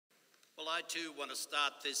Well, I too want to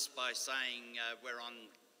start this by saying we're on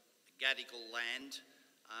Gadigal land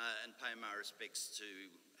and pay my respects to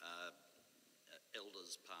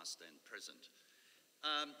elders past and present.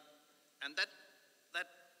 And that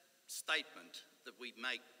statement that we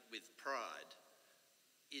make with pride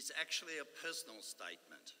is actually a personal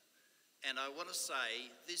statement. And I want to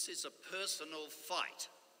say this is a personal fight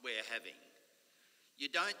we're having. You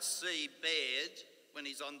don't see Baird when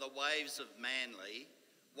he's on the waves of Manly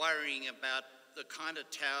worrying about the kind of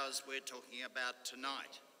towers we're talking about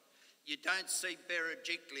tonight. You don't see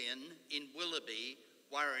Berejiklian in Willoughby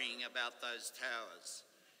worrying about those towers.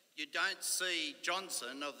 You don't see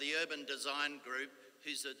Johnson of the Urban Design Group,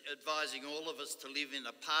 who's advising all of us to live in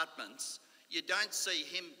apartments. You don't see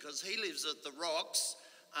him because he lives at the Rocks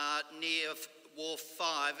near Wharf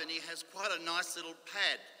 5 and he has quite a nice little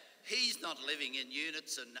pad. He's not living in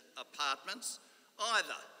units and apartments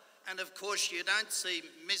either. And of course you don't see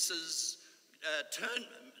Mrs.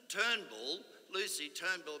 Turnbull, Lucy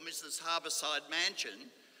Turnbull, Mrs. Harbourside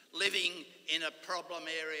Mansion, living in a problem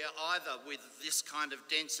area either with this kind of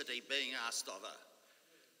density being asked of her.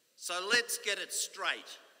 So let's get it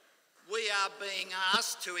straight. We are being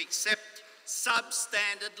asked to accept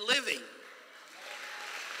substandard living.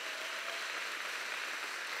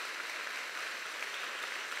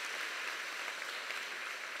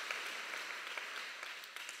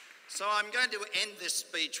 So I'm going to end this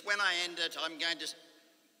speech. When I end it, I'm going to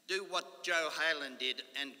do what Joe Halen did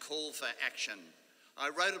and call for action. I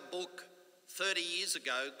wrote a book 30 years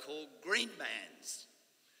ago called Green Bands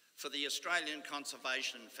for the Australian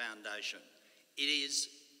Conservation Foundation. It is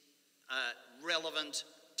relevant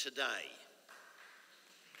today.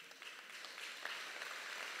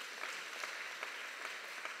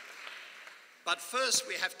 But first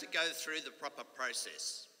we have to go through the proper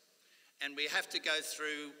process, and we have to go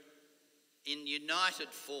through in united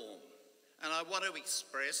form. And I want to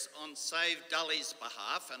express on Save Dully's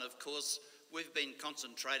behalf, and of course we've been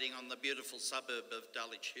concentrating on the beautiful suburb of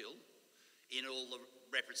Dulwich Hill in all the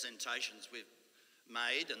representations we've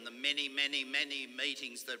made and the many, many, many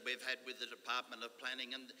meetings that we've had with the Department of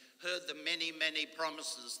Planning and heard the many, many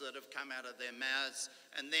promises that have come out of their mouths,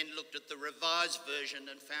 and then looked at the revised version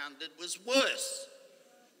and found it was worse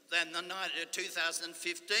than the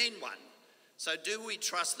 2015 one. So do we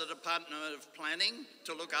trust the Department of Planning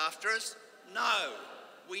to look after us? No,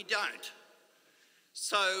 we don't.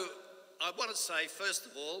 So I want to say, first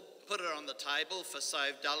of all, put it on the table for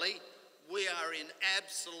Save Dully. We are in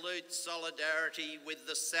absolute solidarity with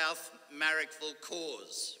the South Marrickville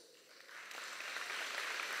cause.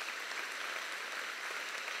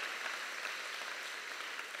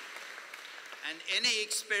 And any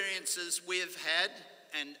experiences we've had,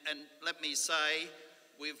 and let me say,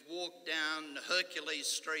 we've walked down Hercules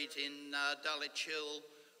Street in Dulwich Hill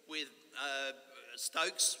with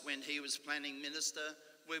Stokes when he was planning minister.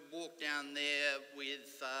 We've walked down there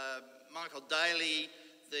with Michael Daly,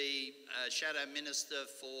 the Shadow Minister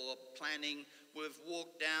for Planning. We've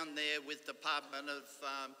walked down there with Department of,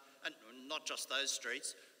 and not just those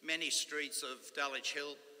streets, many streets of Dulwich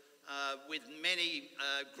Hill, with many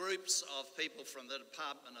groups of people from the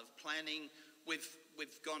Department of Planning.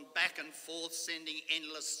 We've gone back and forth sending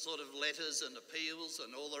endless sort of letters and appeals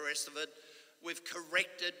and all the rest of it. We've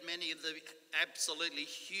corrected many of the absolutely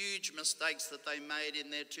huge mistakes that they made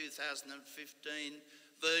in their 2015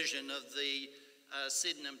 version of the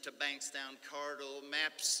Sydenham to Bankstown corridor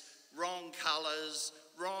maps. Wrong colours,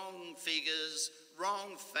 wrong figures,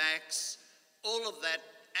 wrong facts, all of that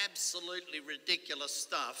absolutely ridiculous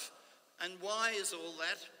stuff. And why is all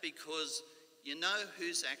that? Because you know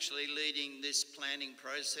who's actually leading this planning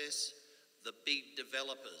process? The big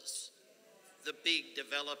developers. The big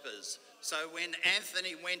developers. So when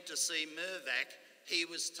Anthony went to see Mirvac, he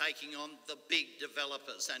was taking on the big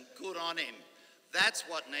developers, and good on him. That's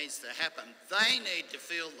what needs to happen. They need to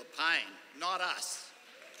feel the pain, not us.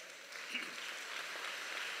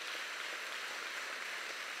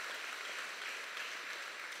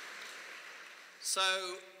 So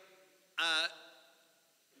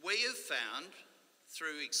we have found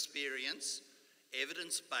through experience,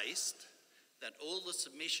 evidence-based, that all the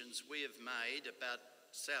submissions we have made about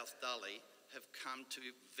South Dully have come to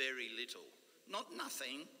very little. Not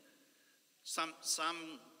nothing. Some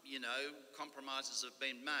compromises have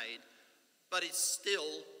been made, but it's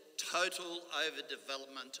still total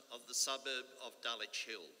overdevelopment of the suburb of Dulwich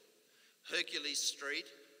Hill. Hercules Street,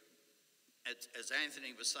 as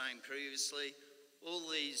Anthony was saying previously, all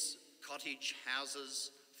these cottage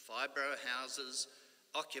houses, fibro houses,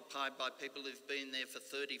 occupied by people who've been there for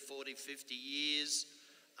 30, 40, 50 years,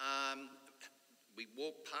 We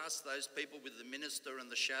walked past those people with the minister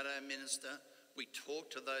and the shadow minister. We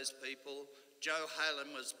talked to those people. Joe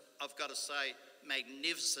Halen was, I've got to say,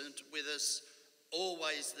 magnificent with us,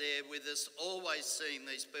 always there with us, always seeing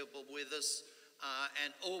these people with us,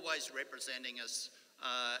 and always representing us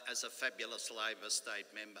as a fabulous Labor state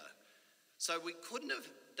member. So we couldn't have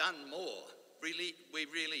done more, really, we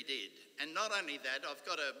really did. And not only that, I've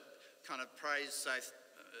got to kind of praise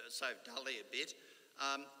Save Dully a bit.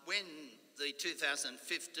 When the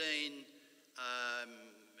 2015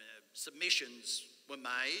 submissions were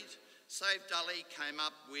made, Save Dully came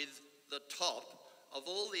up with the top of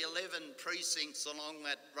all the 11 precincts along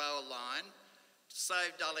that rail line.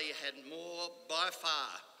 Save Dully had more, by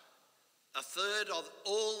far, a third of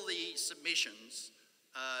all the submissions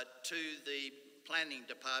to the planning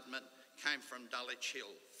department came from Dulwich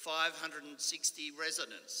Hill. 560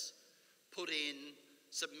 residents put in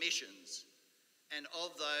submissions, and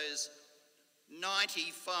of those,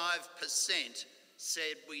 95%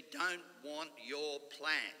 said, we don't want your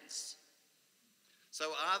plans. So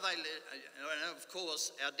are they, and of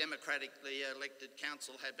course, our democratically elected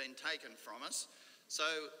council had been taken from us.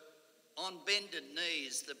 So on bended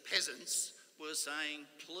knees, the peasants were saying,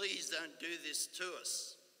 please don't do this to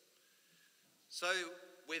us. So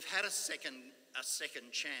we've had a second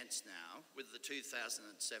chance now with the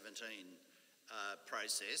 2017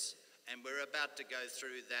 process, and we're about to go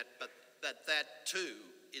through that, but that too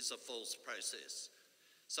is a false process.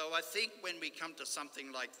 So I think when we come to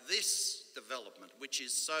something like this development, which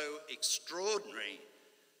is so extraordinary,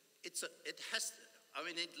 it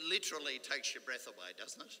literally takes your breath away,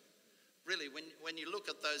 doesn't it? Really, when you look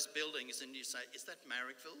at those buildings and you say, is that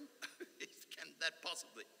Marrickville? Can that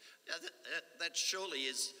possibly? That surely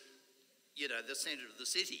is, you know, the centre of the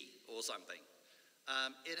city or something.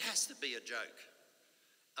 It has to be a joke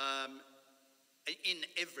in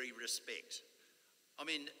every respect. I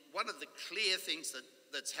mean, one of the clear things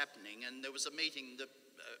that's happening, and there was a meeting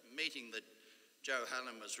that Joe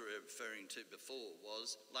Halen was referring to before,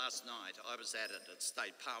 was last night, I was at it at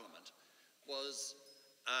State Parliament, was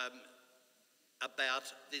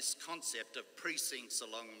about this concept of precincts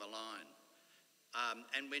along the line.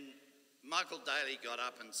 And when Michael Daly got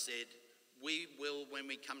up and said, we will, when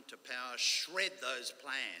we come to power, shred those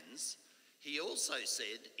plans, he also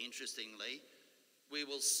said, interestingly, we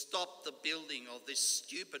will stop the building of this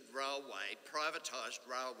stupid railway, privatised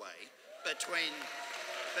railway, between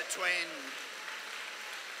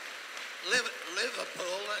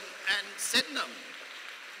Liverpool and Sydenham,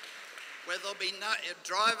 where there'll be no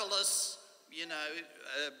driverless,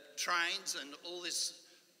 trains and all this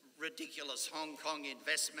ridiculous Hong Kong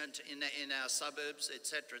investment in our suburbs,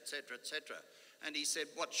 etc., etc., etc. And he said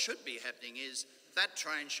what should be happening is that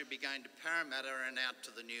train should be going to Parramatta and out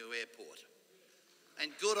to the new airport.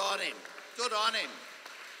 And good on him, good on him,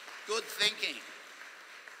 good thinking.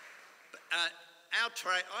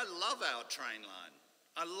 I love our train line.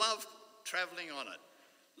 I love travelling on it.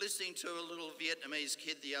 Listening to a little Vietnamese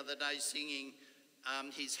kid the other day singing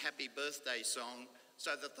his happy birthday song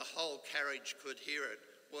so that the whole carriage could hear it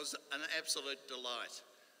was an absolute delight.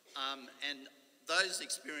 And those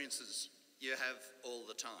experiences you have all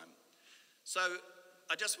the time. So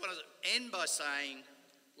I just want to end by saying,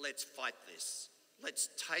 let's fight this. Let's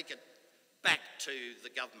take it back to the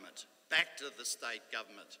government, back to the state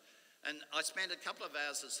government. And I spent a couple of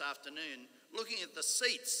hours this afternoon looking at the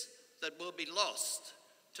seats that will be lost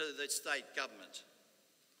to the state government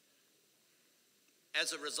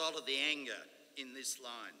as a result of the anger in this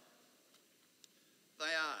line. They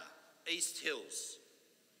are East Hills,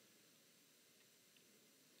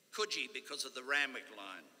 Coogee because of the Randwick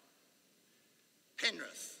line,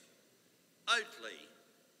 Penrith, Oatley,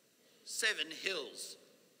 Seven Hills.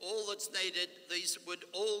 All that's needed, these would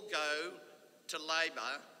all go to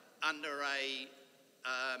Labor under a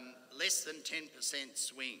less than 10%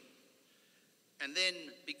 swing. And then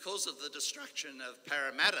because of the destruction of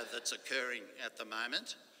Parramatta that's occurring at the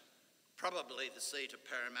moment, probably the seat of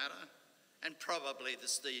Parramatta and probably the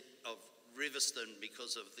seat of Riverstone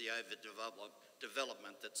because of the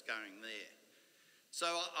overdevelopment that's going there. So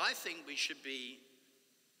I think we should be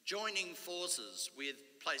joining forces with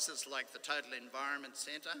places like the Total Environment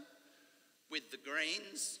Centre, with the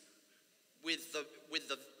Greens, with the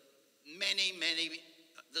many,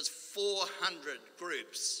 there's 400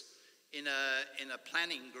 groups in a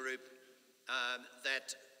planning group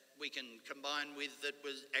that we can combine with that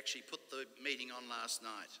was actually put the meeting on last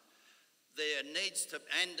night. There needs to,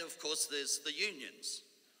 and of course there's the unions.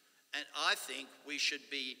 And I think we should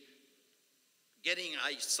be getting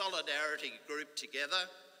a solidarity group together,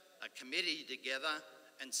 a committee together,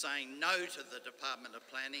 and saying no to the Department of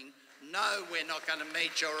Planning, no, we're not going to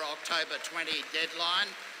meet your October 20 deadline,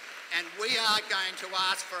 and we are going to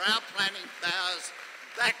ask for our planning powers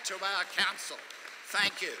back to our council.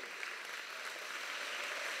 Thank you.